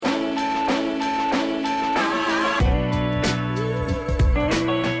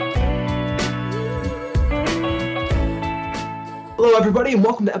everybody, and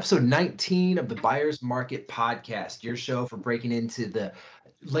welcome to episode 19 of the Buyer's Market Podcast, your show for breaking into the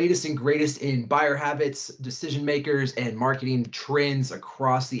latest and greatest in buyer habits, decision makers, and marketing trends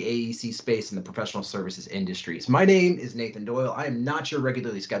across the AEC space and the professional services industries. My name is Nathan Doyle. I am not your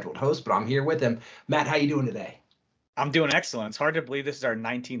regularly scheduled host, but I'm here with him. Matt, how you doing today? I'm doing excellent. It's hard to believe this is our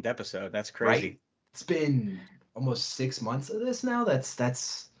 19th episode. That's Right? crazy. It's been almost 6 months of this now.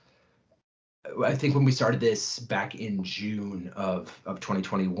 That's I think when we started this back in June of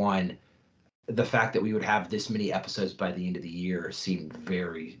 2021, the fact that we would have this many episodes by the end of the year seemed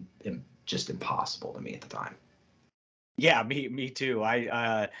very just impossible to me at the time. Yeah, me too.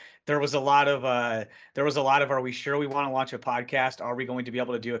 There was a lot of are we sure we want to launch a podcast? Are we going to be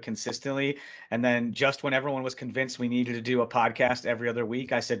able to do it consistently? And then just when everyone was convinced we needed to do a podcast every other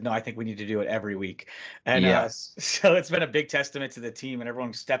week, I said no, I think we need to do it every week. And Yeah. so it's been a big testament to the team and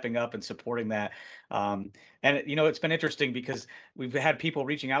everyone stepping up and supporting that. And it's been interesting because we've had people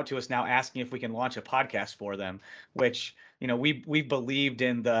reaching out to us now asking if we can launch a podcast for them, which we've believed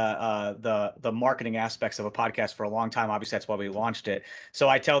in the marketing aspects of a podcast for a long time. Obviously, that's why we launched it. So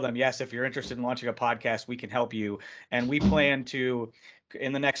I tell them, yes, if you're interested in launching a podcast, we can help you. And we plan to,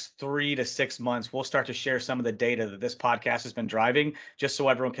 in the next 3 to 6 months, we'll start to share some of the data that this podcast has been driving, just so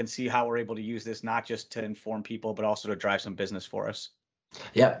everyone can see how we're able to use this, not just to inform people, but also to drive some business for us.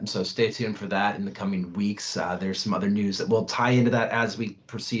 Yep. So stay tuned for that in the coming weeks. There's some other news that will tie into that as we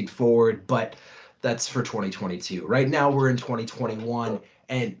proceed forward, but that's for 2022. Right now, we're in 2021.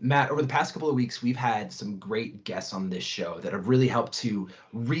 And Matt, over the past couple of weeks, we've had some great guests on this show that have really helped to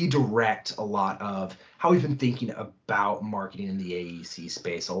redirect a lot of how we've been thinking about marketing in the AEC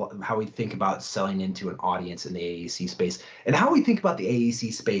space, how we think about selling into an audience in the AEC space, and how we think about the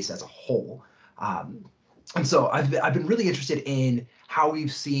AEC space as a whole. And so I've been really interested in how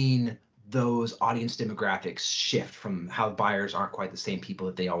we've seen those audience demographics shift from how buyers aren't quite the same people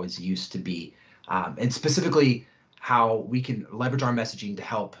that they always used to be, and specifically how we can leverage our messaging to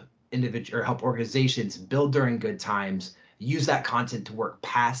help individual or help organizations build during good times, use that content to work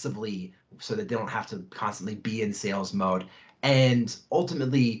passively so that they don't have to constantly be in sales mode, and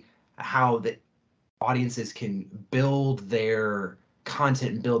ultimately how the audiences can build their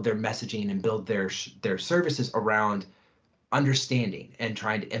content and build their messaging and build their services around understanding and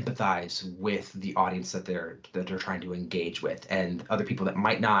trying to empathize with the audience that they're trying to engage with and other people that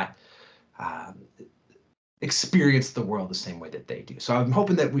might not um, experience the world the same way that they do. So I'm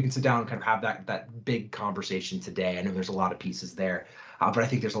hoping that we can sit down and kind of have that big conversation today. I know there's a lot of pieces there, but I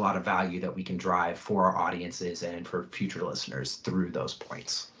think there's a lot of value that we can drive for our audiences and for future listeners through those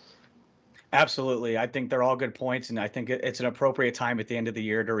points. Absolutely. I think they're all good points. And I think it's an appropriate time at the end of the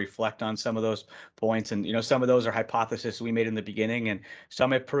year to reflect on some of those points. And, some of those are hypotheses we made in the beginning, and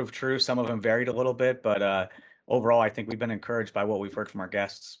some have proved true. Some of them varied a little bit. But overall, I think we've been encouraged by what we've heard from our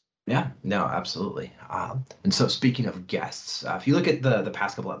guests. Yeah, no, absolutely. And so, speaking of guests, if you look at the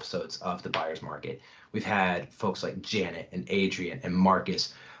past couple episodes of the Buyer's Market, we've had folks like Janet and Adrian and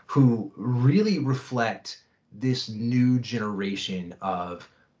Marcus who really reflect this new generation of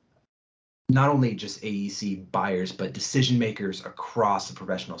not only just AEC buyers, but decision makers across the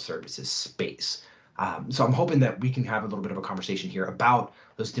professional services space. So I'm hoping that we can have a little bit of a conversation here about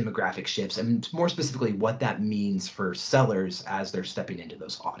those demographic shifts and more specifically what that means for sellers as they're stepping into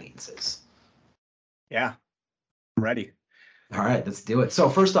those audiences. Yeah, I'm ready. All right, let's do it. So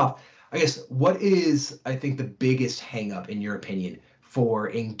first off, I guess what is, I think, the biggest hangup in your opinion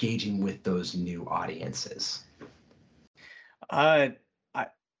for engaging with those new audiences? Uh,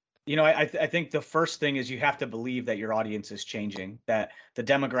 I, I think the first thing is you have to believe that your audience is changing, that the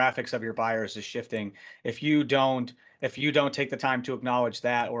demographics of your buyers is shifting. If you don't, if you don't take the time to acknowledge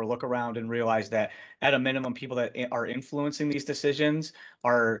that or look around and realize that at a minimum, people that are influencing these decisions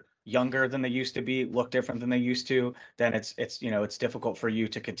are younger than they used to be, look different than they used to, then it's difficult for you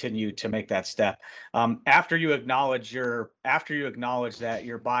to continue to make that step. After you acknowledge that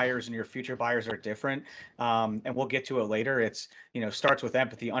your buyers and your future buyers are different, and we'll get to it later. It's starts with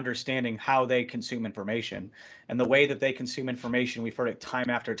empathy, understanding how they consume information. And the way that they consume information, we've heard it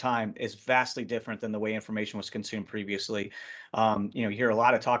time after time, is vastly different than the way information was consumed previously. You hear a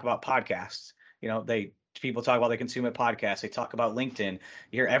lot of talk about podcasts. People talk about they consume a podcast. They talk about LinkedIn.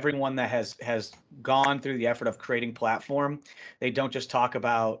 You hear everyone that has gone through the effort of creating platform. They don't just talk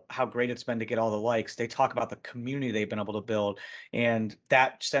about how great it's been to get all the likes. They talk about the community they've been able to build, and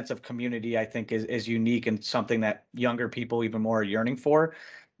that sense of community, I think, is unique and something that younger people even more are yearning for.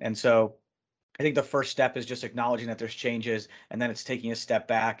 And so I think the first step is just acknowledging that there's changes, and then it's taking a step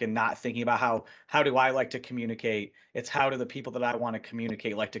back and not thinking about how do I like to communicate. It's how do the people that I want to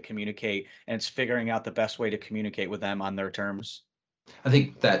communicate like to communicate, and it's figuring out the best way to communicate with them on their terms. I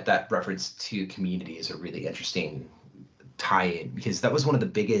think that that reference to community is a really interesting tie-in because that was one of the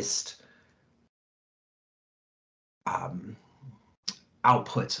biggest um,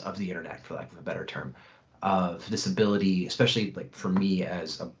 outputs of the internet, for lack of a better term, of this ability, especially like for me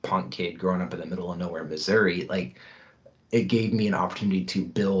as a punk kid growing up in the middle of nowhere, Missouri, like it gave me an opportunity to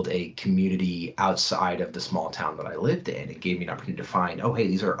build a community outside of the small town that I lived in. It gave me an opportunity to find, oh, hey,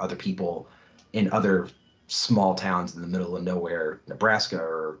 these are other people in other small towns in the middle of nowhere, Nebraska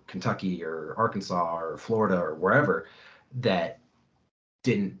or Kentucky or Arkansas or Florida or wherever, that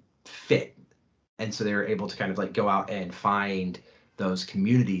didn't fit. And so they were able to kind of like go out and find those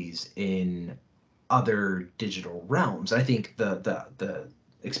communities in other digital realms. I think the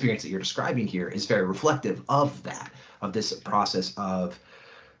experience that you're describing here is very reflective of that, of this process of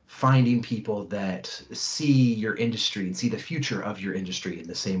finding people that see your industry and see the future of your industry in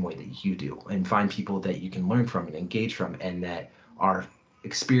the same way that you do, and find people that you can learn from and engage from, and that are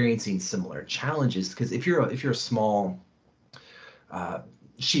experiencing similar challenges. Because if you're a small uh,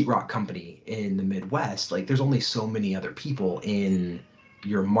 sheetrock company in the Midwest, like there's only so many other people in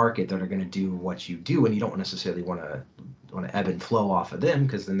your market that are going to do what you do, and you don't necessarily want to ebb and flow off of them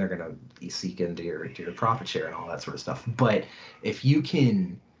because then they're going to seek into your profit share and all that sort of stuff. But if you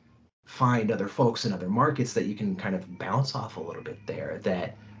can find other folks in other markets that you can kind of bounce off a little bit there,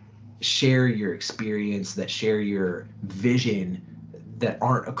 that share your experience, that share your vision, that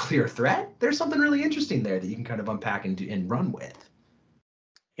aren't a clear threat, there's something really interesting there that you can kind of unpack and run with.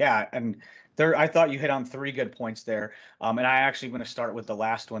 Yeah, and there, I thought you hit on three good points there. And I actually going to start with the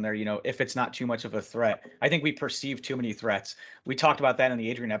last one there. If it's not too much of a threat, I think we perceive too many threats. We talked about that in the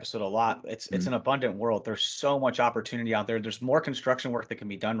Adrian episode a lot. It's Mm. an abundant world. There's so much opportunity out there. There's more construction work that can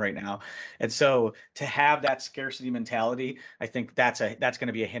be done right now, and so to have that scarcity mentality, I think that's going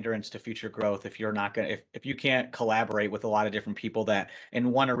to be a hindrance to future growth if you're not going to if you can't collaborate with a lot of different people that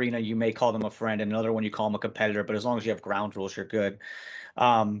in one arena you may call them a friend, and another one you call them a competitor, but as long as you have ground rules, you're good.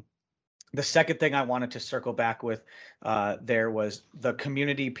 Um, the second thing I wanted to circle back with there was the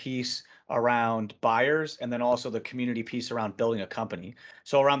community piece around buyers and then also the community piece around building a company.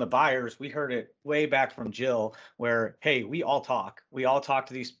 So around the buyers, we heard it way back from Jill where, hey, we all talk. We all talk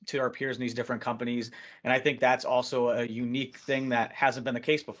to our peers in these different companies. And I think that's also a unique thing that hasn't been the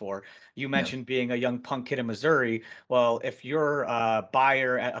case before. You Yeah. mentioned being a young punk kid in Missouri. Well, if you're a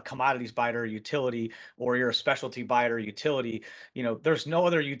buyer, a commodities buyer, utility, or you're a specialty buyer, utility, there's no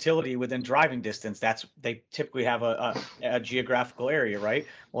other utility within driving distance. They typically have a geographical area, right?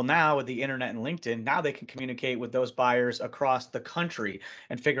 Well, now with the internet and LinkedIn, now they can communicate with those buyers across the country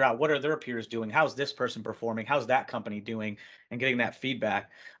and figure out what are their peers doing, how's this person performing, how's that company doing, and getting that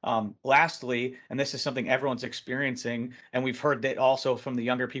feedback. Lastly, and this is something everyone's experiencing, and we've heard that also from the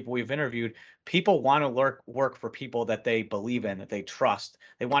younger people we've interviewed, people want to work for people that they believe in, that they trust.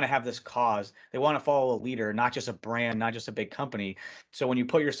 They want to have this cause. They want to follow a leader, not just a brand, not just a big company. So when you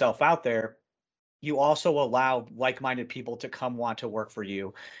put yourself out there, you also allow like-minded people to come want to work for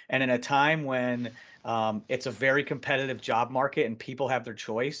you. And in a time when it's a very competitive job market and people have their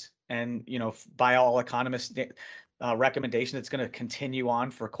choice, and by all economists' recommendation, it's going to continue on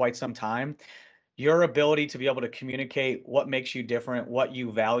for quite some time. Your ability to be able to communicate what makes you different, what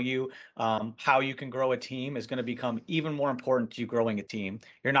you value, how you can grow a team is going to become even more important to you growing a team.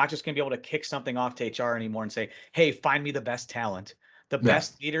 You're not just going to be able to kick something off to HR anymore and say, hey, find me the best talent. The Yeah.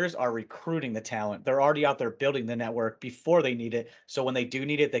 best leaders are recruiting the talent. They're already out there building the network before they need it. So when they do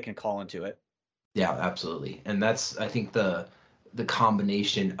need it, they can call into it. Yeah, absolutely. And that's I think the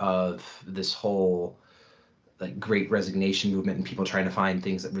combination of this whole like great resignation movement and people trying to find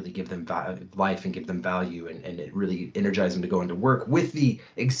things that really give them life and give them value, and it really energizes them to go into work with the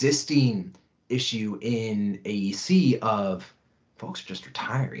existing issue in AEC of folks are just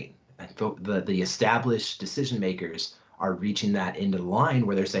retiring, and the established decision makers are reaching that into the line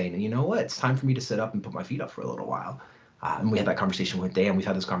where they're saying, you know what, it's time for me to sit up and put my feet up for a little while. And we had that conversation with Dan. We've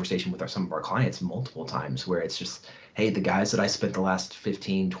had this conversation with some of our clients multiple times where it's just, hey, the guys that I spent the last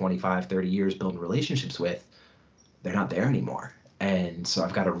 15, 25, 30 years building relationships with, they're not there anymore. And so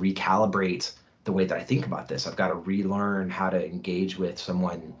I've got to recalibrate the way that I think about this. I've got to relearn how to engage with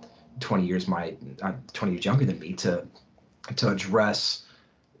someone 20 years younger than me to address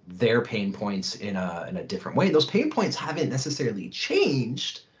their pain points in a different way. Those pain points haven't necessarily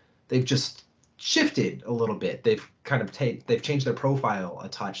changed. They've just shifted a little bit. They've changed their profile a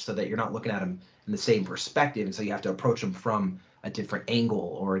touch so that you're not looking at them in the same perspective, and so you have to approach them from a different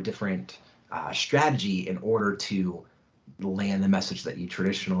angle or a different strategy in order to land the message that you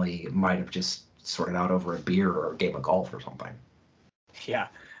traditionally might have just sorted out over a beer or a game of golf or something. Yeah,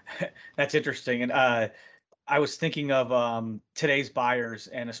 that's interesting. And I was thinking of today's buyers,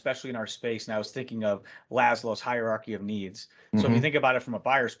 and especially in our space, and I was thinking of Maslow's hierarchy of needs. So if you Hmm. think about it from a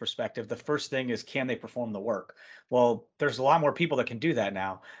buyer's perspective, the first thing is, can they perform the work? Well, there's a lot more people that can do that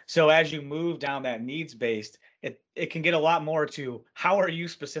now. So as you move down that needs based, it can get a lot more to how are you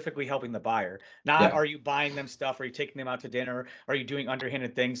specifically helping the buyer? Not Yeah. are you buying them stuff? Are you taking them out to dinner? Are you doing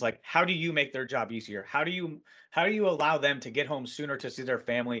underhanded things? Like how do you make their job easier? How do you allow them to get home sooner to see their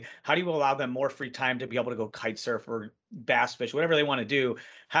family? How do you allow them more free time to be able to go kite surf or bass fish, whatever they want to do?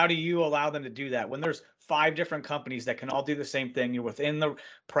 How do you allow them to do that when there's five different companies that can all do the same thing? You're within the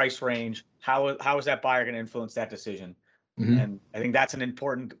price range. How is that buyer going to influence that decision? Hmm. And I think that's an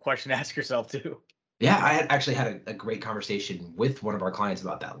important question to ask yourself too. Yeah, I had actually had a great conversation with one of our clients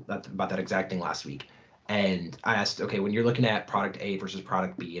about that exact thing last week. And I asked, okay, when you're looking at product A versus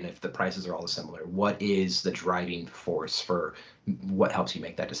product B, and if the prices are all similar, what is the driving force for what helps you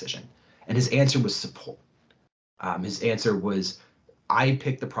make that decision? And his answer was support. His answer was, I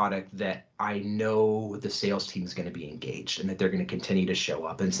pick the product that I know the sales team is going to be engaged and that they're going to continue to show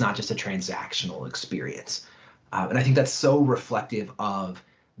up. And it's not just a transactional experience. And I think that's so reflective of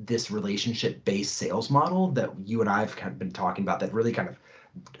this relationship-based sales model that you and I've kind of been talking about that really kind of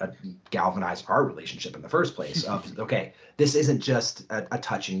galvanized our relationship in the first place of, okay, this isn't just a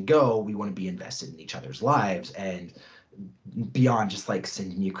touch and go. We want to be invested in each other's lives and beyond just like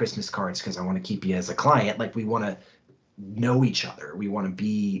sending you Christmas cards because I want to keep you as a client. Like we want to know each other. We want to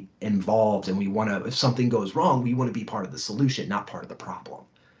be involved, and we want to. If something goes wrong, we want to be part of the solution, not part of the problem.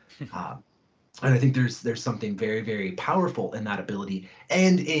 Um, and I think there's something very very powerful in that ability,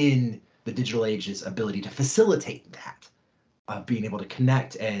 and in the digital age's ability to facilitate that, being able to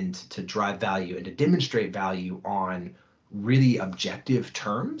connect and to drive value and to demonstrate value on really objective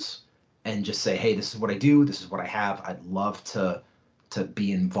terms, and just say, hey, this is what I do, this is what I have. I'd love to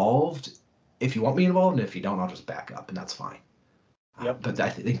be involved if you want me involved, and if you don't, I'll just back up, and that's fine. Yep. But I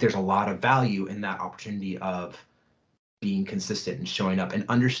think there's a lot of value in that opportunity of being consistent and showing up and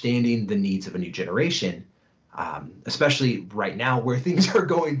understanding the needs of a new generation, especially right now where things are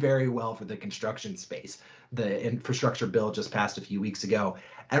going very well for the construction space. The infrastructure bill just passed a few weeks ago.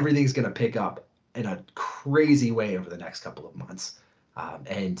 Everything's going to pick up in a crazy way over the next couple of months.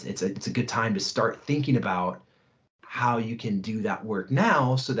 And it's a good time to start thinking about how you can do that work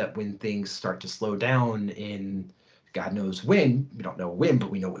now so that when things start to slow down in God knows when, we don't know when,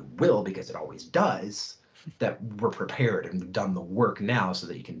 but we know it will because it always does, that we're prepared and we've done the work now so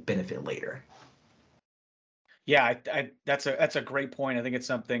that you can benefit later. Yeah, that's a great point. I think it's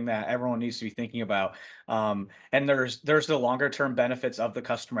something that everyone needs to be thinking about. And there's the longer term benefits of the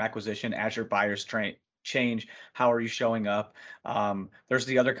customer acquisition as your buyers change. How are you showing up? There's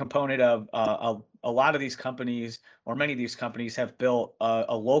the other component of a lot of these companies, or many of these companies, have built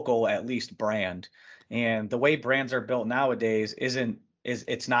a local at least brand, and the way brands are built nowadays isn't is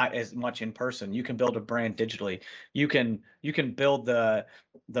it's not as much in person. You can build a brand digitally. You can build the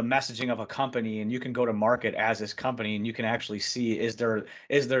messaging of a company, and you can go to market as this company, and you can actually see, is there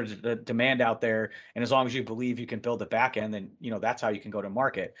the demand out there, and as long as you believe you can build the back end, then that's how you can go to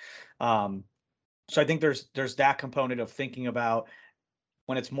market. um, so I think there's that component of thinking about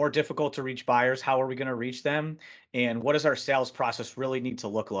when it's more difficult to reach buyers, how are we going to reach them? And what does our sales process really need to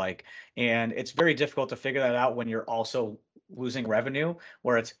look like? And it's very difficult to figure that out when you're also losing revenue,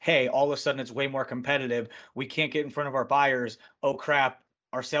 where it's, hey, all of a sudden it's way more competitive. We can't get in front of our buyers. Oh, crap.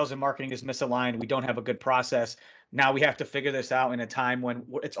 Our sales and marketing is misaligned. We don't have a good process. Now we have to figure this out in a time when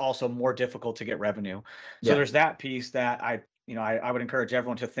it's also more difficult to get revenue. So Yeah. there's that piece that I would encourage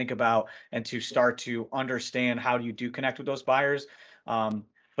everyone to think about and to start to understand how you do connect with those buyers. um,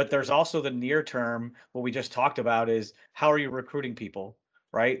 but there's also the near term. What we just talked about is how are you recruiting people,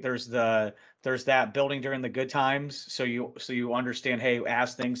 right? There's that building during the good times, so you understand, hey,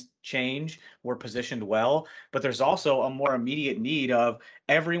 as things change, we're positioned well. But there's also a more immediate need of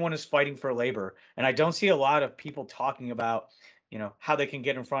everyone is fighting for labor, and I don't see a lot of people talking about how they can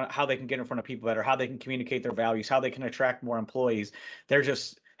get in front of people better, how they can communicate their values, how they can attract more employees. They're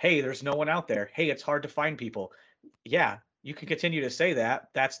just, hey, there's no one out there. Hey, it's hard to find people. Yeah, you can continue to say that.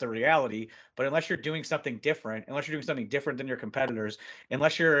 That's the reality. But unless you're doing something different than your competitors,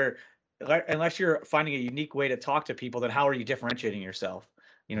 unless you're unless you're finding a unique way to talk to people, then how are you differentiating yourself?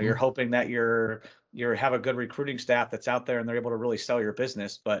 You're Mhm. hoping that you're have a good recruiting staff that's out there and they're able to really sell your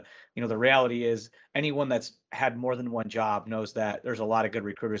business. But the reality is anyone that's had more than one job knows that there's a lot of good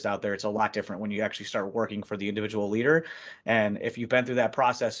recruiters out there. It's a lot different when you actually start working for the individual leader. And if you've been through that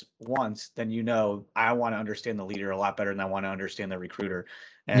process once, then I want to understand the leader a lot better than I want to understand the recruiter.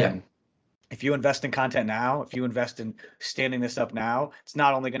 Yeah. And if you invest in content now, if you invest in standing this up now, it's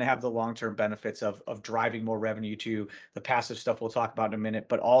not only going to have the long-term benefits of driving more revenue to the passive stuff we'll talk about in a minute,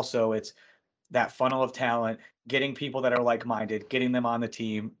 but also it's that funnel of talent, getting people that are like-minded, getting them on the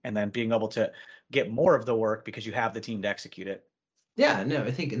team, and then being able to get more of the work because you have the team to execute it. Yeah, no,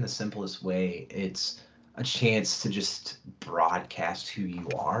 I think in the simplest way, it's a chance to just broadcast who you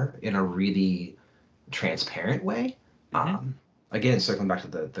are in a really transparent way. Hmm. Again, circling back to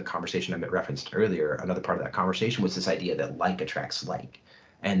the conversation I referenced earlier, another part of that conversation was this idea that like attracts like,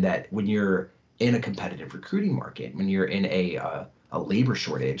 and that when you're in a competitive recruiting market, when you're in a labor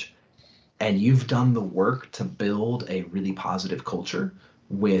shortage, and you've done the work to build a really positive culture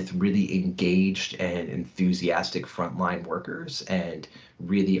with really engaged and enthusiastic frontline workers and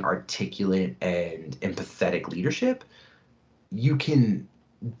really articulate and empathetic leadership, you can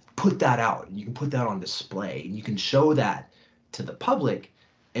put that out. You can put that on display. You can show that to the public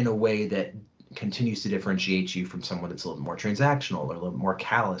in a way that continues to differentiate you from someone that's a little more transactional or a little more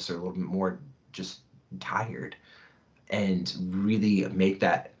callous or a little bit more just tired, and really make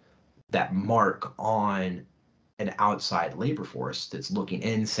that mark on an outside labor force that's looking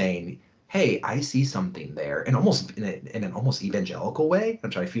in saying, hey, I see something there, and almost in an almost evangelical way,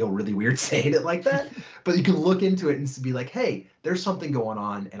 which I feel really weird saying it like that, but you can look into it and be like, hey, there's something going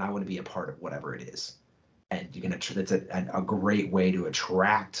on and I want to be a part of whatever it is. And you can that's a great way to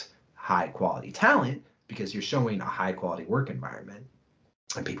attract high quality talent because you're showing a high quality work environment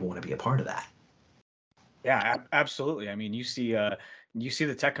and people want to be a part of that. Yeah, absolutely. I mean, you see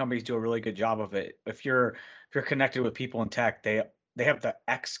the tech companies do a really good job of it. If you're connected with people in tech, they have the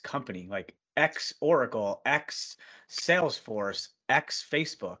X company, like X Oracle, X Salesforce, X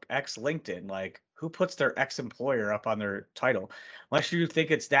Facebook, X LinkedIn. Like, who puts their ex employer up on their title? Unless you think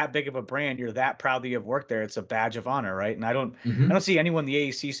it's that big of a brand, you're that proud that you've worked there. It's a badge of honor, right? And I don't Mm-hmm. see anyone in the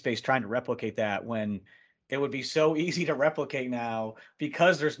AEC space trying to replicate that when it would be so easy to replicate now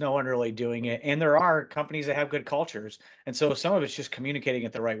because there's no one really doing it. And there are companies that have good cultures. And so some of it's just communicating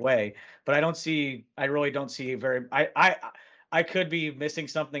it the right way. But I really don't see I could be missing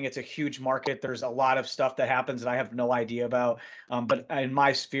something. It's a huge market. There's a lot of stuff that happens that I have no idea about. But in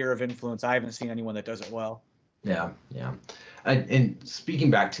my sphere of influence, I haven't seen anyone that does it well. Yeah, yeah. And speaking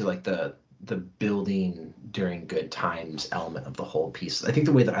back to like the building during good times element of the whole piece, I think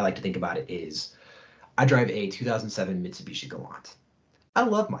the way that I like to think about it is I drive a 2007 Mitsubishi Galant. I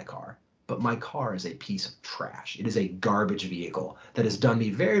love my car, but my car is a piece of trash. It is a garbage vehicle that has done me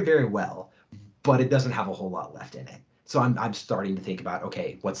very, very well, but it doesn't have a whole lot left in it. So I'm starting to think about,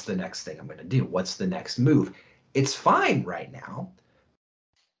 okay, what's the next thing I'm going to do? What's the next move? It's fine right now,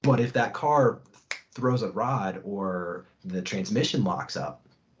 but if that car throws a rod or the transmission locks up,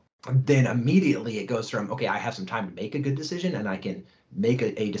 then immediately it goes from, okay, I have some time to make a good decision and I can make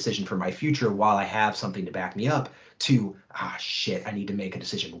a decision for my future while I have something to back me up, to, ah, shit, I need to make a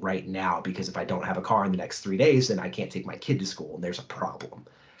decision right now because if I don't have a car in the next 3 days, then I can't take my kid to school and there's a problem.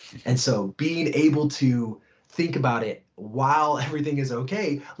 And so being able to think about it while everything is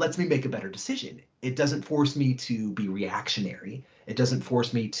okay lets me make a better decision. It doesn't force me to be reactionary. It doesn't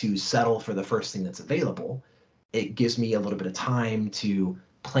force me to settle for the first thing that's available. It gives me a little bit of time to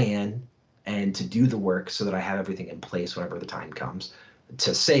plan and to do the work so that I have everything in place whenever the time comes.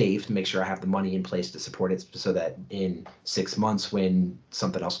 To save, to make sure I have the money in place to support it so that in 6 months when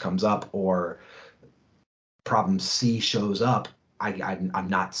something else comes up or problem C shows up, I'm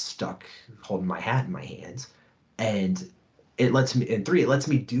not stuck holding my hat in my hands. And it lets me, and three, it lets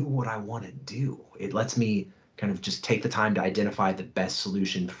me do what I want to do. It lets me kind of just take the time to identify the best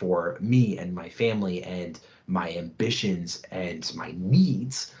solution for me and my family and my ambitions and my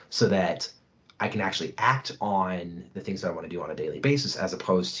needs so that I can actually act on the things that I want to do on a daily basis as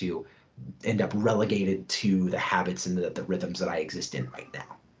opposed to end up relegated to the habits and the rhythms that I exist in right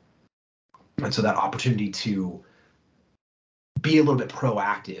now. And so that opportunity to be a little bit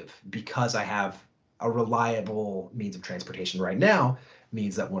proactive because I have a reliable means of transportation right now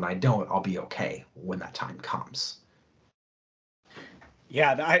means that when I don't, I'll be okay when that time comes.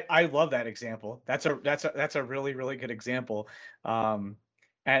 Yeah, I love that example. That's a really really good example. Um,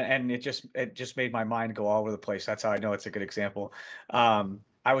 and it just made my mind go all over the place. That's how I know it's a good example. I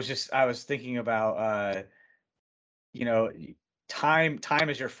was thinking about you know, time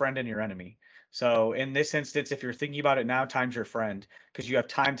is your friend and your enemy. So in this instance, if you're thinking about it now, time's your friend because you have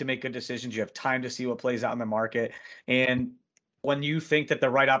time to make good decisions. You have time to see what plays out in the market, and when you think that the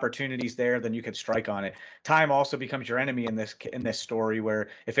right opportunity is there, then you can strike on it. Time also becomes your enemy in this story, where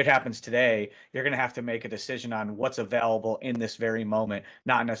if it happens today, you're going to have to make a decision on what's available in this very moment,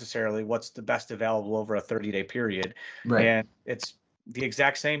 not necessarily what's the best available over a 30-day period. Right. And it's the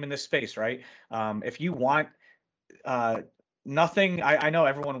exact same in this space, right? If you want uh, nothing, I know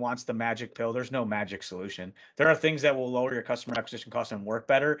everyone wants the magic pill. There's no magic solution. There are things that will lower your customer acquisition cost and work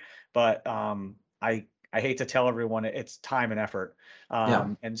better, but I hate to tell everyone it's time and effort. Yeah.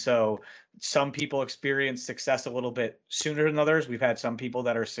 And so some people experience success a little bit sooner than others. We've had some people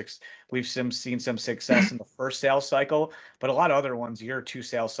that are seen some success in the first sales cycle, but a lot of other ones you're two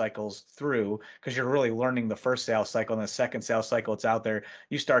sales cycles through because you're really learning the first sales cycle, and the second sales cycle it's out there,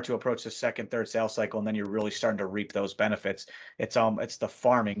 you start to approach the second, third sales cycle, and then you're really starting to reap those benefits. It's the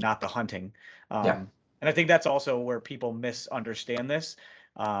farming, not the hunting. Yeah. And I think that's also where people misunderstand this.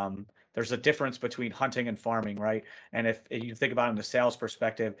 There's a difference between hunting and farming, right? And if you think about it in the sales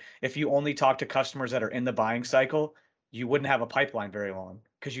perspective, if you only talk to customers that are in the buying cycle, you wouldn't have a pipeline very long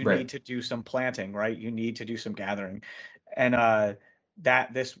because you Right. need to do some planting, right? You need to do some gathering. And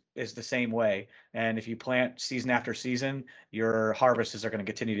that this is the same way. And if you plant season after season, your harvests are going to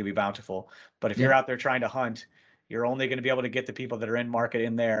continue to be bountiful. But if you're Yeah. out there trying to hunt, you're only going to be able to get the people that are in market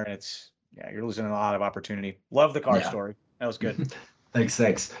in there, and it's yeah, you're losing a lot of opportunity. Love the car Yeah. story. That was good. Thanks,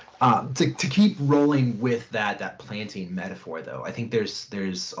 thanks. To keep rolling with that planting metaphor, though, I think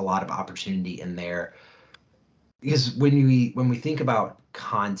there's a lot of opportunity in there because when we think about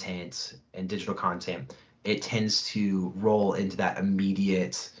content and digital content, it tends to roll into that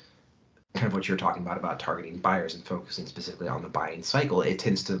immediate kind of what you're talking about targeting buyers and focusing specifically on the buying cycle. It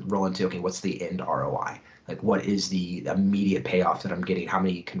tends to roll into, okay, what's the end ROI? Like, what is the immediate payoff that I'm getting? How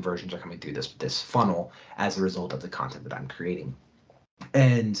many conversions are coming through this funnel as a result of the content that I'm creating?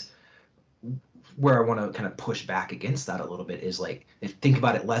 And where I want to kind of push back against that a little bit is like, think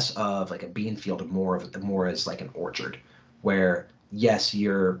about it less of like a bean field, more as like an orchard, where yes,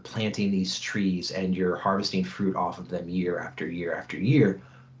 you're planting these trees and you're harvesting fruit off of them year after year after year,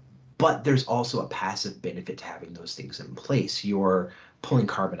 but there's also a passive benefit to having those things in place. You're pulling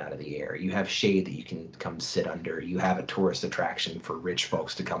carbon out of the air. You have shade that you can come sit under. You have a tourist attraction for rich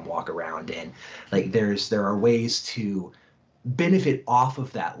folks to come walk around in. Like there are ways to benefit off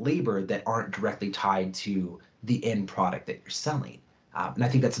of that labor that aren't directly tied to the end product that you're selling. And I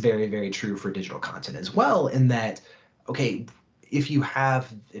think that's very, very true for digital content as well, in that, okay, if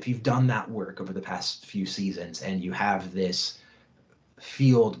you've done that work over the past few seasons and you have this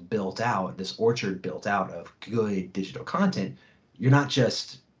field built out, this orchard built out of good digital content, you're not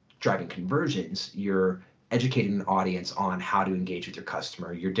just driving conversions, you're educating an audience on how to engage with your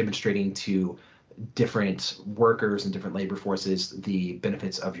customer. You're demonstrating to different workers and different labor forces the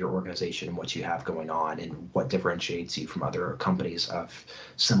benefits of your organization and what you have going on and what differentiates you from other companies of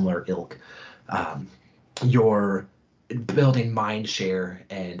similar ilk. Um, you're building mind share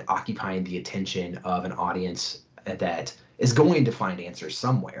and occupying the attention of an audience that is going to find answers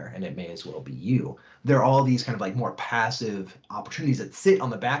somewhere, and it may as well be you. There are all these kind of like more passive opportunities that sit on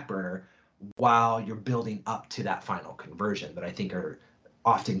the back burner while you're building up to that final conversion that I think are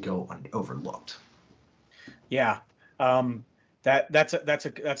often go overlooked. Yeah.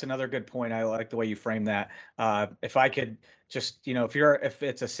 That's another good point. I like the way you frame that. If I could just, if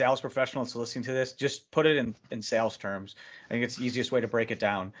it's a sales professional that's listening to this, just put it in sales terms. I think it's the easiest way to break it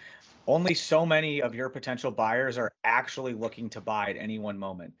down. Only so many of your potential buyers are actually looking to buy at any one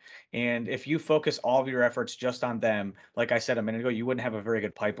moment. And if you focus all of your efforts just on them, like I said a minute ago, you wouldn't have a very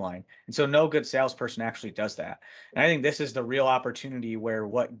good pipeline. And so no good salesperson actually does that. And I think this is the real opportunity where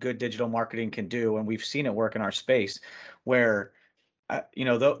what good digital marketing can do, and we've seen it work in our space, where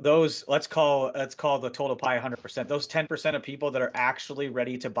those let's call the total pie 100%. Those 10% of people that are actually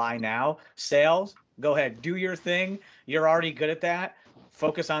ready to buy now, sales, go ahead, do your thing. You're already good at that.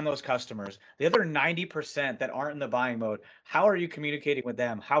 Focus on those customers. The other 90% that aren't in the buying mode, how are you communicating with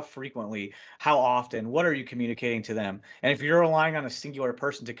them? How frequently? How often? What are you communicating to them? And if you're relying on a singular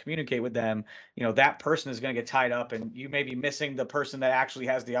person to communicate with them, that person is going to get tied up, and you may be missing the person that actually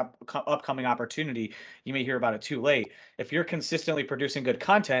has the upcoming opportunity. You may hear about it too late. If you're consistently producing good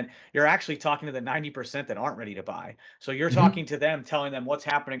content, you're actually talking to the 90% that aren't ready to buy. So you're Mm-hmm. talking to them, telling them what's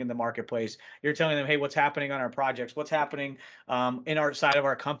happening in the marketplace. You're telling them, hey, what's happening on our projects? What's happening in our side of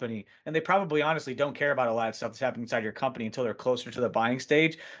our company? And they probably honestly don't care about a lot of stuff that's happening inside your company until they're closer to the buying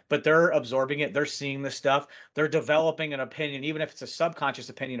stage, but they're absorbing it. They're seeing this stuff. They're developing an opinion, even if it's a subconscious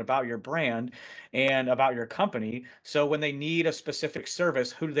opinion about your brand and about your company. So when they need a specific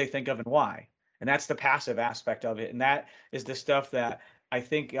service, who do they think of and why? And that's the passive aspect of it. And that is the stuff that I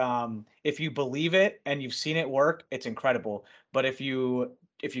think if you believe it and you've seen it work, it's incredible. But if you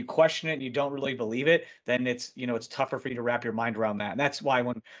if you question it and you don't really believe it, then it's, it's tougher for you to wrap your mind around that. And that's why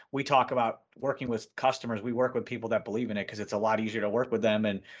when we talk about working with customers, we work with people that believe in it, because it's a lot easier to work with them.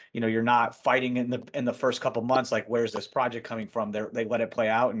 And you're not fighting in the first couple months, like, where's this project coming from? They let it play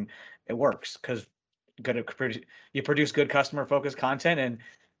out, and it works because you produce good customer focused content, and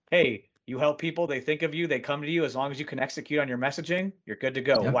hey, you help people, they think of you, they come to you. As long as you can execute on your messaging, you're good to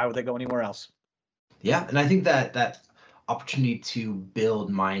go. Yeah. Why would they go anywhere else? Yeah, and I think that that opportunity to build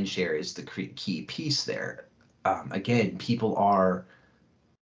mind share is the key piece there. Again, people are,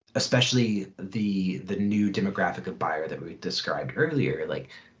 especially the new demographic of buyer that we described earlier, like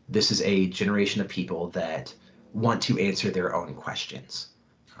this is a generation of people that want to answer their own questions.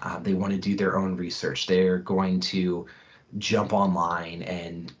 They want to do their own research. They're going to jump online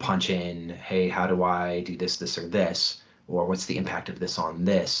and punch in, hey, how do I do this, this, or this? Or what's the impact of this on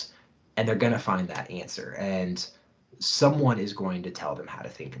this? And they're going to find that answer. And someone is going to tell them how to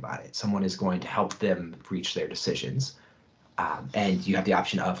think about it. Someone is going to help them reach their decisions. And you have the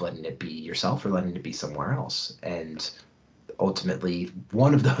option of letting it be yourself or letting it be somewhere else. And ultimately,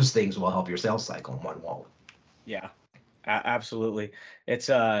 one of those things will help your sales cycle and one won't. Yeah. Absolutely. It's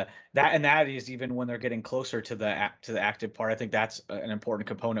that is even when they're getting closer to the active part. I think that's an important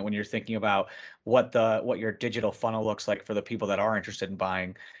component when you're thinking about what your digital funnel looks like for the people that are interested in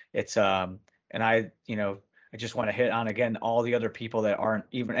buying. It's and I just want to hit on again all the other people that aren't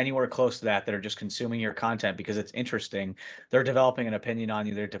even anywhere close to that are just consuming your content because it's interesting. They're developing an opinion on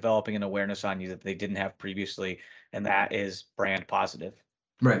you, they're developing an awareness on you that they didn't have previously, and that is brand positive.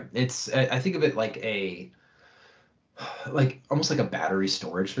 Right. It's I think of it like almost like a battery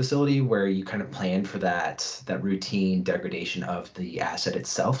storage facility where you kind of plan for that routine degradation of the asset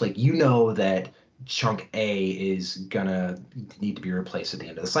itself. Like you know that chunk A is gonna need to be replaced at the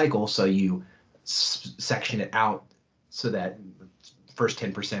end of the cycle, so you section it out so that first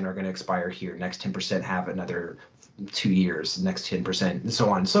 10% are going to expire here, next 10% have another 2 years, next 10%, and so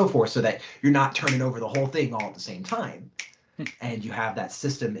on and so forth, so that you're not turning over the whole thing all at the same time. And you have that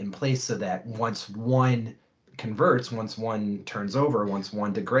system in place so that once one converts, once one turns over, once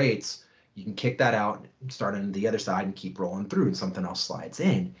one degrades, you can kick that out, start on the other side, and keep rolling through, and something else slides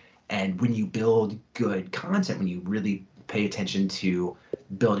in. And when you build good content, when you really pay attention to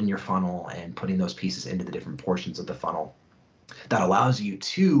building your funnel and putting those pieces into the different portions of the funnel, that allows you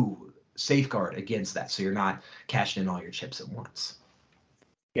to safeguard against that. So you're not cashing in all your chips at once.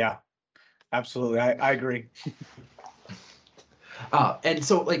 Yeah, absolutely. I agree. And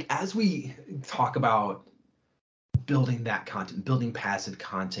so, like, as we talk about building that content, building passive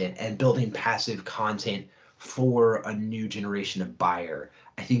content, and building passive content for a new generation of buyer,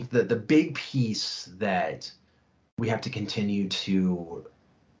 I think that the big piece that we have to continue to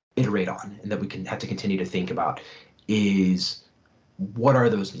iterate on and that we can have to continue to think about is what are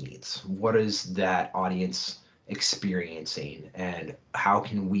those needs? What is that audience experiencing? And how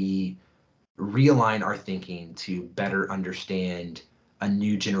can we realign our thinking to better understand a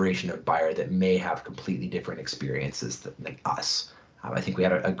new generation of buyer that may have completely different experiences than us? I think we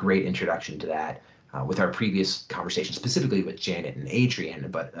had a great introduction to that with our previous conversation, specifically with Janet and Adrian,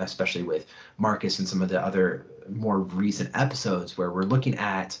 but especially with Marcus and some of the other more recent episodes where we're looking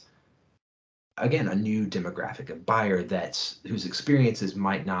at again a new demographic of buyer that's whose experiences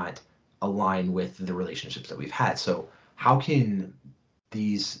might not align with the relationships that we've had. So how can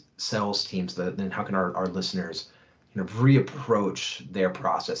these sales teams, then how can our listeners reapproach their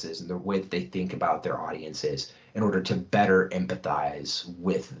processes and the way that they think about their audiences in order to better empathize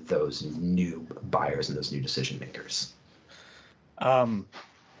with those new buyers and those new decision makers? Um,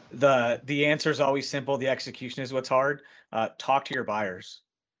 the answer is always simple. The execution is what's hard. Talk to your buyers.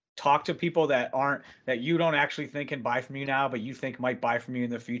 Talk to people that you don't actually think can buy from you now, but you think might buy from you in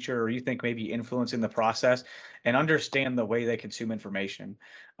the future, or you think may be influencing the process, and understand the way they consume information.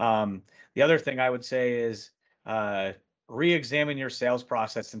 Um, the other thing I would say is uh, re-examine your sales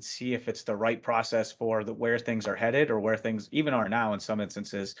process and see if it's the right process for where things are headed, or where things even are now in some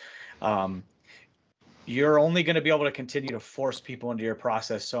instances. Um, you're only going to be able to continue to force people into your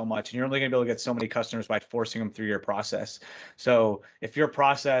process so much, and you're only going to be able to get so many customers by forcing them through your process. So if your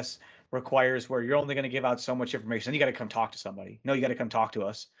process requires where you're only going to give out so much information, then you got to come talk to somebody. No, you got to come talk to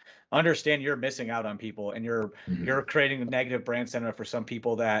us. Understand you're missing out on people, and Mhm. you're creating a negative brand sentiment for some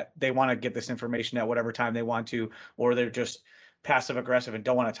people that they want to get this information at whatever time they want to, or they're just passive aggressive and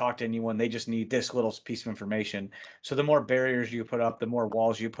don't want to talk to anyone. They just need this little piece of information. So the more barriers you put up, the more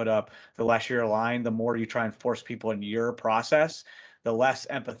walls you put up, the less you're aligned, the more you try and force people into your process, the less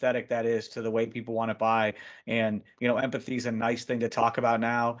empathetic that is to the way people want to buy. And, empathy is a nice thing to talk about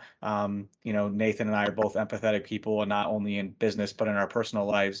now. Nathan and I are both empathetic people, and not only in business, but in our personal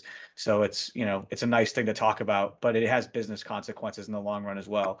lives. So it's a nice thing to talk about, but it has business consequences in the long run as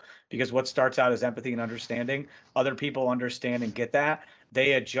well. Because what starts out as empathy and understanding, other people understand and get that.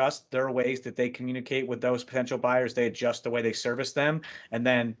 They adjust their ways that they communicate with those potential buyers. They adjust the way they service them. And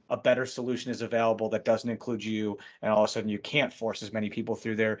then a better solution is available that doesn't include you. And all of a sudden you can't force as many people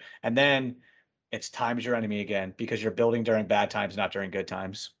through there. And then it's time's your enemy again, because you're building during bad times, not during good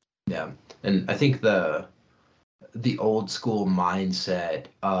times. Yeah. And I think the old school mindset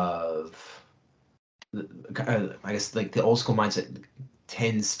of I guess like the old school mindset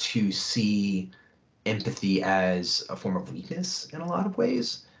tends to see empathy as a form of weakness in a lot of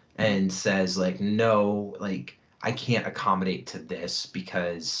ways, Mhm. and says like, no, like I can't accommodate to this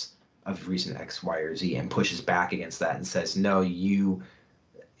because of reason X, Y, or Z, and pushes back against that and says, no, you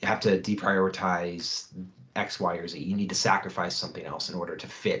have to deprioritize X, Y, or Z. You need to sacrifice something else in order to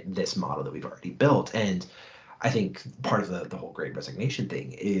fit this model that we've already built. And I think part of the whole great resignation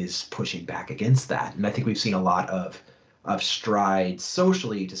thing is pushing back against that. And I think we've seen a lot of strides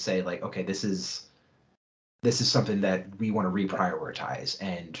socially to say like, okay, this is something that we want to reprioritize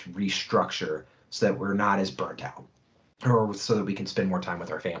and restructure so that we're not as burnt out, or so that we can spend more time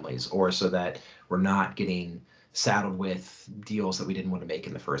with our families, or so that we're not getting saddled with deals that we didn't want to make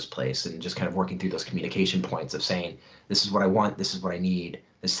in the first place, and just kind of working through those communication points of saying, this is what I want, this is what I need,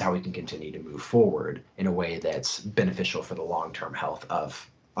 this is how we can continue to move forward in a way that's beneficial for the long-term health of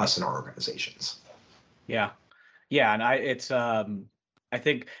us and our organizations. Yeah. Yeah, and I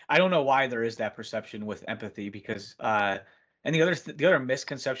think I don't know why there is that perception with empathy, because and the other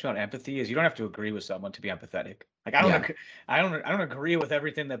misconception about empathy is you don't have to agree with someone to be empathetic. Like Yeah. I don't agree with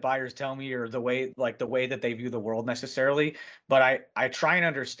everything that buyers tell me, or the way that they view the world necessarily, but I try and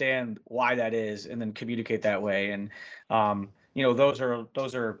understand why that is, and then communicate that way. And those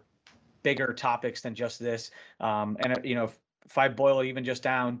are bigger topics than just this. And if I boil it even just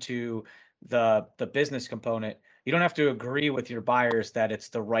down to the business component, you don't have to agree with your buyers that it's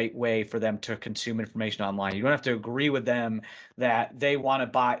the right way for them to consume information online. You don't have to agree with them that they want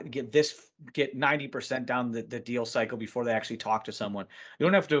to get 90% down the deal cycle before they actually talk to someone. You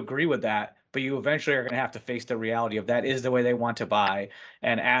don't have to agree with that, but you eventually are going to have to face the reality of that is the way they want to buy.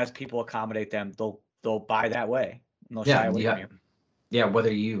 And as people accommodate them, they'll buy that way, and they'll shy Yeah. away from Yeah. you. Yeah,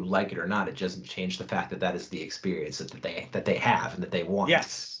 whether you like it or not, it doesn't change the fact that that is the experience that they have and that they want.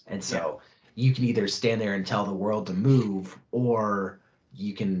 Yes. And Yeah. so you can either stand there and tell the world to move, or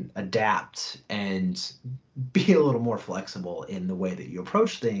you can adapt and be a little more flexible in the way that you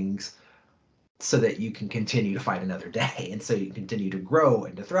approach things, so that you can continue to fight another day, and so you continue to grow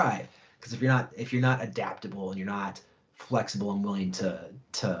and to thrive. Because if you're not adaptable and you're not flexible and willing to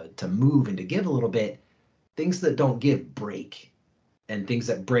move and to give a little bit, things that don't give break, and things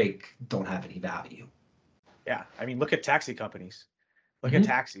that break don't have any value. Yeah. I mean, look at taxi companies. Look at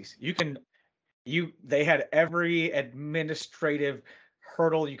Mm-hmm. taxis. They had every administrative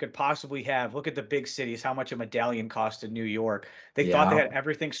hurdle you could possibly have. Look at the big cities, how much a medallion cost in New York. They thought they Yeah. had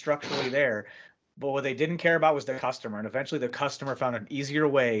everything structurally there, but what they didn't care about was the customer. And eventually the customer found an easier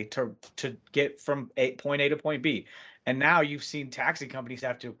way to get from point A to point B. And now you've seen taxi companies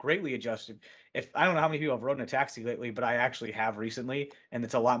have to greatly adjust. If I don't know how many people have rode in a taxi lately, but I actually have recently, and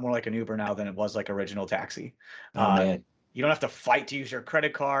it's a lot more like an Uber now than it was like original taxi. Oh Uh, man. you don't have to fight to use your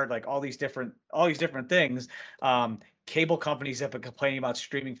credit card, like all these different things. Um, Cable companies have been complaining about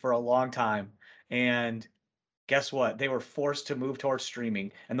streaming for a long time, and guess what? They were forced to move towards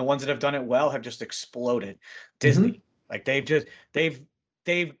streaming, and the ones that have done it well have just exploded. Mm-hmm. Disney, like they've they've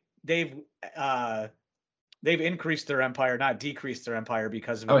they've uh they've increased their empire, not decreased their empire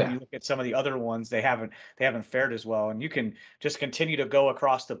because of Oh it. When yeah. you look at some of the other ones, they haven't fared as well. And you can just continue to go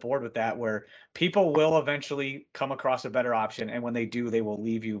across the board with that, where people will eventually come across a better option, and when they do, they will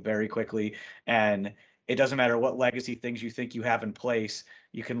leave you very quickly. And it doesn't matter what legacy things you think you have in place.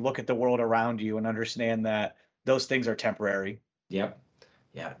 You can look at the world around you and understand that those things are temporary. Yep.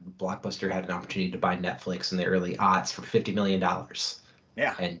 Yeah. Blockbuster had an opportunity to buy Netflix in the early aughts for $50 million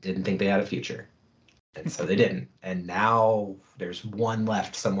Yeah, and didn't think they had a future. And so they didn't. And now there's one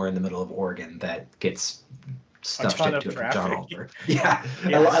left somewhere in the middle of Oregon that gets a stuff ton shipped of to it from John traffic. Oliver. Yeah, I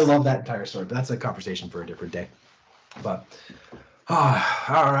Yes. love that entire story, but that's a conversation for a different day. But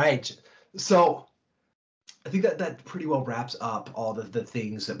all right. So I think that that pretty well wraps up all the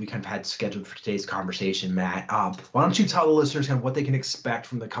things that we kind of had scheduled for today's conversation, Matt. Why don't you tell the listeners kind of what they can expect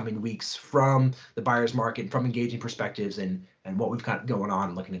from the coming weeks from the buyer's market, from engaging perspectives, and what we've got going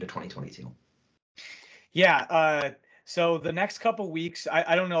on looking into 2022? Yeah. So the next couple weeks,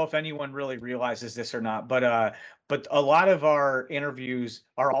 I don't know if anyone really realizes this or not, but a lot of our interviews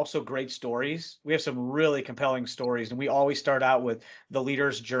are also great stories. We have some really compelling stories, and we always start out with the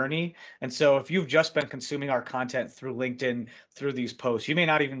leader's journey. And so if you've just been consuming our content through LinkedIn, through these posts, you may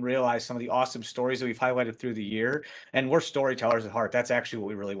not even realize some of the awesome stories that we've highlighted through the year. And we're storytellers at heart. That's actually what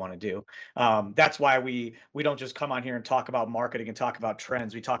we really want to do. That's why we don't just come on here and talk about marketing and talk about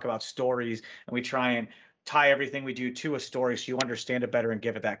trends. We talk about stories, and we try and tie everything we do to a story so you understand it better and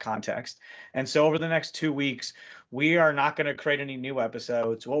give it that context. And so over the next 2 weeks, we are not going to create any new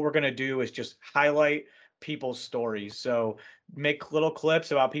episodes. What we're going to do is just highlight people's stories. So make little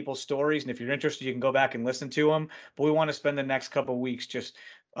clips about people's stories. And if you're interested, you can go back and listen to them. But we want to spend the next couple of weeks just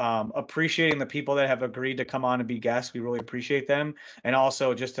appreciating the people that have agreed to come on and be guests. We really appreciate them. And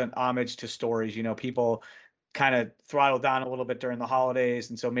also just an homage to stories. People kind of throttle down a little bit during the holidays,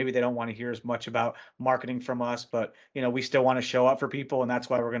 and so maybe they don't want to hear as much about marketing from us, but we still want to show up for people, and that's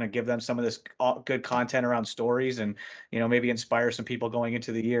why we're going to give them some of this good content around stories, and maybe inspire some people going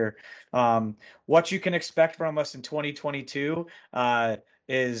into the year. What you can expect from us in 2022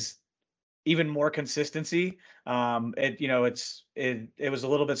 is even more consistency. It was a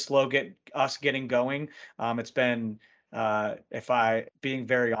little bit slow getting going. It's been if I being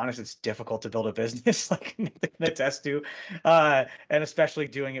very honest, it's difficult to build a business like Nathan can attest to, and especially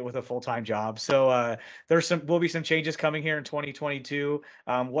doing it with a full-time job. So will be some changes coming here in 2022.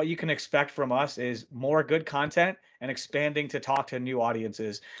 What you can expect from us is more good content and expanding to talk to new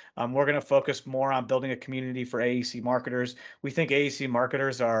audiences. We're going to focus more on building a community for AEC marketers. We think AEC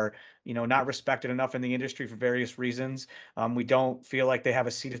marketers are not respected enough in the industry for various reasons. We don't feel like they have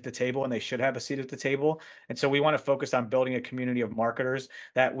a seat at the table, and they should have a seat at the table. And so we want to focus on building a community of marketers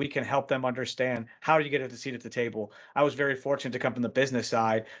that we can help them understand how do you get a seat at the table. I was very fortunate to come from the business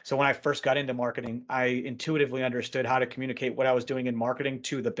side. So when I first got into marketing, I intuitively understood how to communicate what I was doing in marketing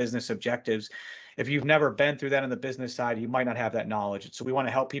to the business objectives. If you've never been through that on the business side, you might not have that knowledge. So we want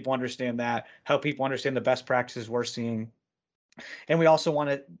to help people understand that, help people understand the best practices we're seeing, and we also want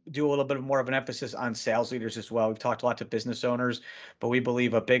to do a little bit more of an emphasis on sales leaders as well. We've talked a lot to business owners, but we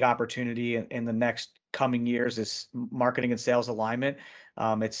believe a big opportunity in the next coming years is marketing and sales alignment.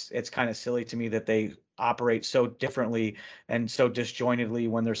 It's kind of silly to me that they operate so differently and so disjointedly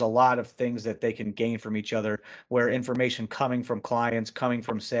when there's a lot of things that they can gain from each other, where information coming from clients, coming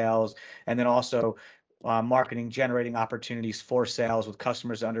from sales, and then also marketing generating opportunities for sales with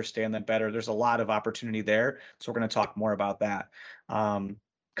customers to understand them better. There's a lot of opportunity there. So we're going to talk more about that.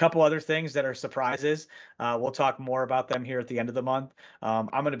 Couple other things that are surprises. We'll talk more about them here at the end of the month. I'm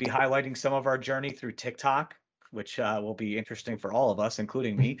going to be highlighting some of our journey through TikTok, which will be interesting for all of us,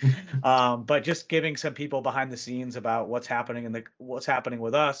 including me. But just giving some people behind the scenes about what's happening what's happening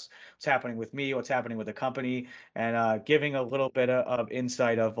with us, what's happening with me, what's happening with the company, and giving a little bit of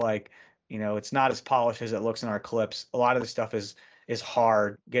insight of like, it's not as polished as it looks in our clips. A lot of the stuff is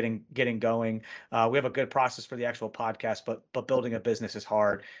hard getting going. We have a good process for the actual podcast, but building a business is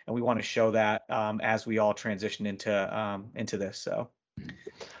hard, and we want to show that as we all transition into this. So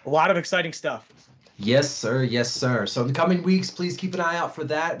a lot of exciting stuff. Yes, sir. Yes, sir. So in the coming weeks, please keep an eye out for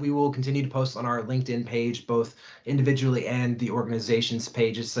that. We will continue to post on our LinkedIn page, both individually and the organization's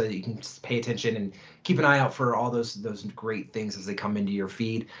pages, so that you can pay attention and keep an eye out for all those great things as they come into your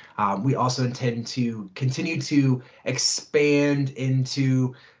feed. We also intend to continue to expand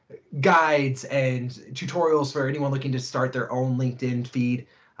into guides and tutorials for anyone looking to start their own LinkedIn feed.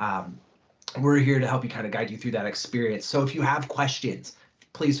 We're here to help you kind of guide you through that experience. So if you have questions,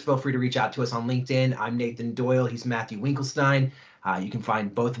 please feel free to reach out to us on LinkedIn. I'm Nathan Doyle. He's Matthew Winklestine. You can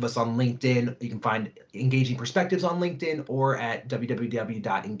find both of us on LinkedIn. You can find Engaging Perspectives on LinkedIn or at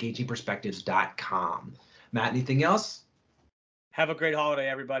www.engagingperspectives.com. Matt, anything else? Have a great holiday,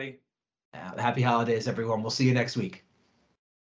 everybody. Happy holidays, everyone. We'll see you next week.